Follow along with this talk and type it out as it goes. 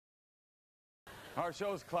Our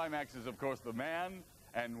show's climax is, of course, the Man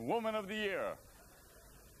and Woman of the Year.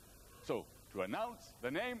 So, to announce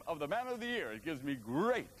the name of the Man of the Year, it gives me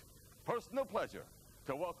great personal pleasure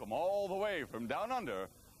to welcome all the way from down under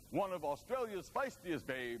one of Australia's feistiest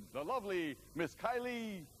babes, the lovely Miss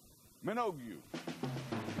Kylie Minogue.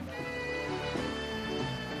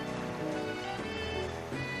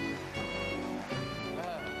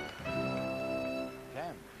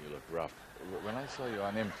 Damn, you look rough. When I saw you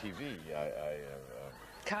on MTV,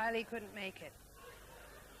 Kylie couldn't make it.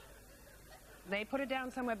 They put her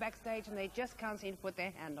down somewhere backstage, and they just can't seem to put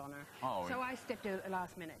their hand on her. Oh, so I stepped in at the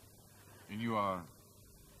last minute. And you are?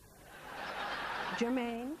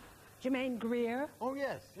 Jermaine Greer. Oh,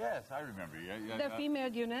 yes, I remember you. The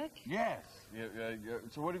female eunuch. Yes.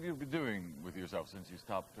 So what have you been doing with yourself since you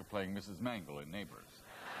stopped playing Mrs. Mangle in Neighbors?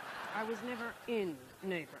 I was never in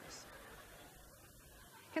Neighbors.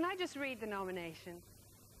 Can I just read the nomination?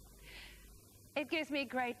 It gives me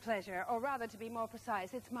great pleasure, or rather, to be more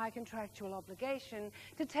precise, it's my contractual obligation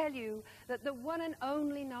to tell you that the one and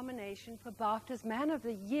only nomination for Barfta's Man of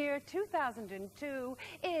the Year 2002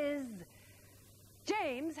 is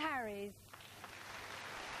James Harries.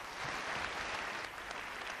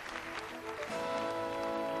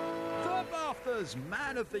 The BAFTA's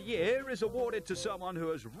Man of the Year is awarded to someone who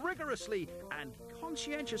has rigorously and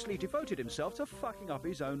conscientiously devoted himself to fucking up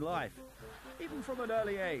his own life. Even from an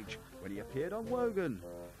early age, when he appeared on Wogan.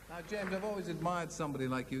 Now, James, I've always admired somebody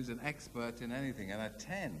like you who's an expert in anything, and a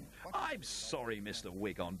 10. I'm sorry, Mr.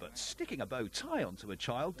 Wigon, but sticking a bow tie onto a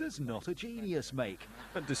child does not a genius make.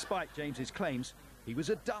 And despite James's claims, he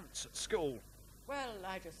was a dunce at school. Well,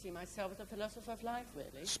 I just see myself as a philosopher of life,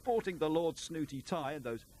 really. Sporting the Lord's snooty tie and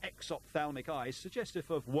those exophthalmic eyes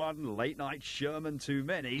suggestive of one late-night Sherman too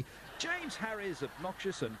many, James Harries'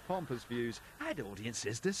 obnoxious and pompous views had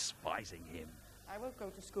audiences despising him. I won't go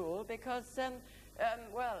to school because,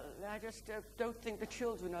 well, I just don't think the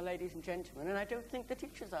children are ladies and gentlemen, and I don't think the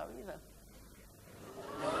teachers are either.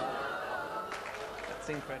 That's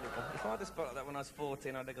incredible. If I'd have spotted that when I was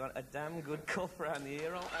 14, I'd have got a damn good cuff around the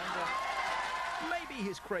ear. Maybe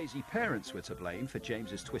his crazy parents were to blame for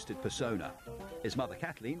James's twisted persona. His mother,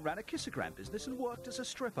 Kathleen, ran a kissogram business and worked as a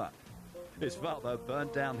stripper. His father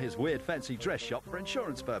burned down his weird fancy dress shop for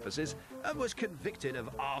insurance purposes and was convicted of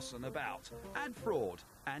arson about and fraud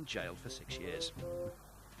and jailed for 6 years.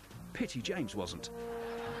 Pity James wasn't,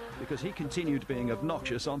 because he continued being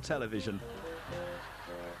obnoxious on television.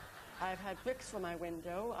 I've had bricks for my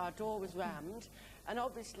window, our door was rammed, and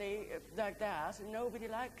obviously, like that, nobody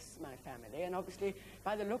likes my family, and obviously,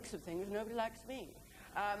 by the looks of things, nobody likes me.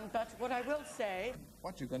 But what I will say...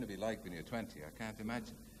 What you're going to be like when you're 20, I can't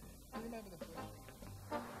imagine.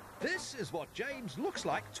 This is what James looks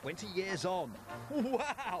like 20 years on.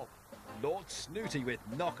 Wow! Lord Snooty with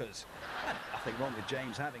knockers. And nothing wrong with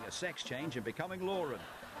James having a sex change and becoming Lauren.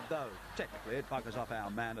 Though, technically, it buggers up our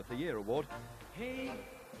Man of the Year award. Hey,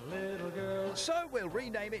 little girl. So we'll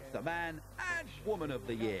rename it the Man and Woman of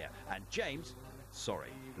the Year. And James,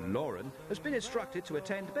 Lauren, has been instructed to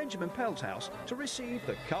attend Benjamin Pell's house to receive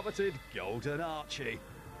the coveted Golden Archie.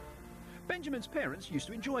 Benjamin's parents used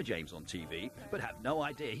to enjoy James on TV, but have no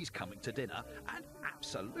idea he's coming to dinner, and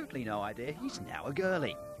absolutely no idea he's now a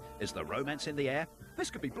girlie. Is the romance in the air? This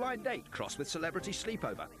could be blind date crossed with celebrity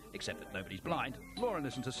sleepover, except that nobody's blind, Lauren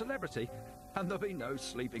isn't a celebrity, and there'll be no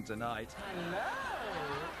sleeping tonight. Hello!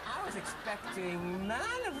 I was expecting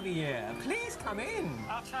Man of the Year. Please come in.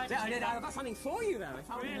 I'll try to I've got something for you, though. If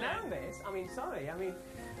I would know this, sorry,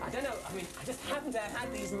 I don't know. I just haven't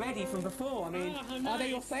had these ready from before. Nice. Are they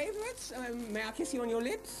your favourites? May I kiss you on your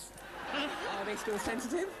lips? Are they still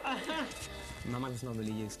sensitive? My mother's not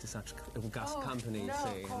really used to such august company, no,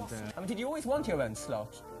 see. And, did you always want your own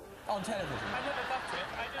slot on television? I never got it.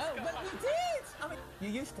 I just got you did! You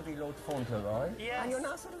used to be Lord Fauntleroy. Yes. And you're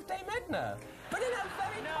now sort of Dame Edna. But in a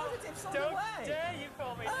very positive sort of way. Don't dare you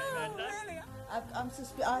call me Dame Edna. Really? I have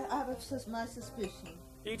my suspicion.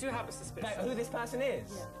 You do have a suspicion? Who this person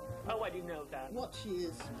is? Yeah. Oh, I do know that. What she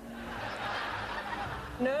is.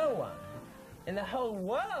 No one in the whole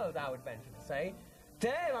world, I would venture to say,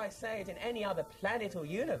 dare I say it in any other planet or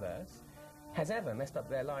universe, has ever messed up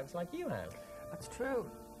their lives like you have. That's true.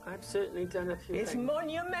 I've certainly done a few It's things.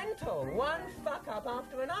 monumental. One fuck-up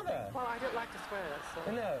after another. Well, I don't like to swear,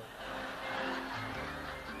 so... No.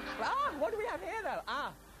 What do we have here, though?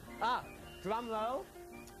 Drum roll.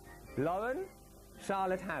 Lauren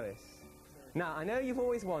Charlotte Harris. Now, I know you've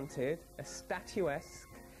always wanted a statuesque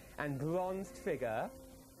and bronzed figure,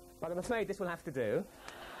 but I'm afraid this will have to do.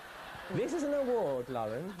 This is an award,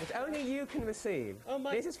 Lauren, which only you can receive. Oh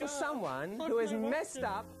my This is for God. someone What who has an award. messed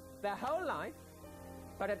up their whole life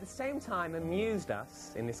but at the same time amused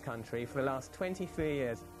us in this country for the last 23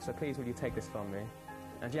 years. So please, will you take this from me?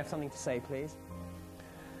 And do you have something to say, please?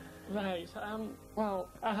 Right,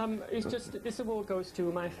 it's just that this award goes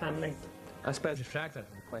to my family. I suppose you flagged that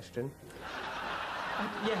question.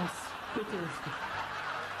 Yes, it is.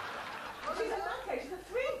 Well, she's a nutcase, she's a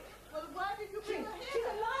freak. Well, why did you bring her here? She's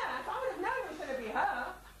a liar. If I would have known it was going to be her,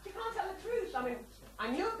 she can't tell the truth. I mean,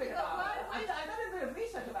 I knew a bit about her. I've done a bit of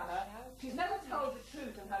research about her. She's never told the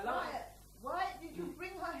truth in her life. Why did you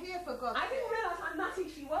bring her here, for God's sake? I didn't realise how nutty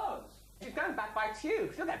she was. She's going back by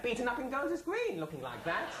tube. She'll get beaten up in Golders Green looking like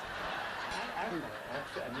that. I'm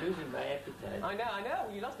losing my appetite. I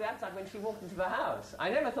know. You lost the appetite when she walked into the house. I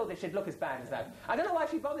never thought that she'd look as bad as that. I don't know why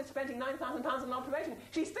she bothered spending £9,000 on an operation.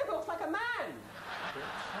 She still looks like a man.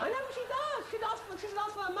 I know what she does. She'd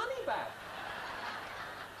ask for her money back.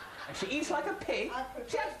 And she eats like a pig.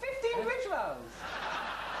 She has 15 bridge rolls.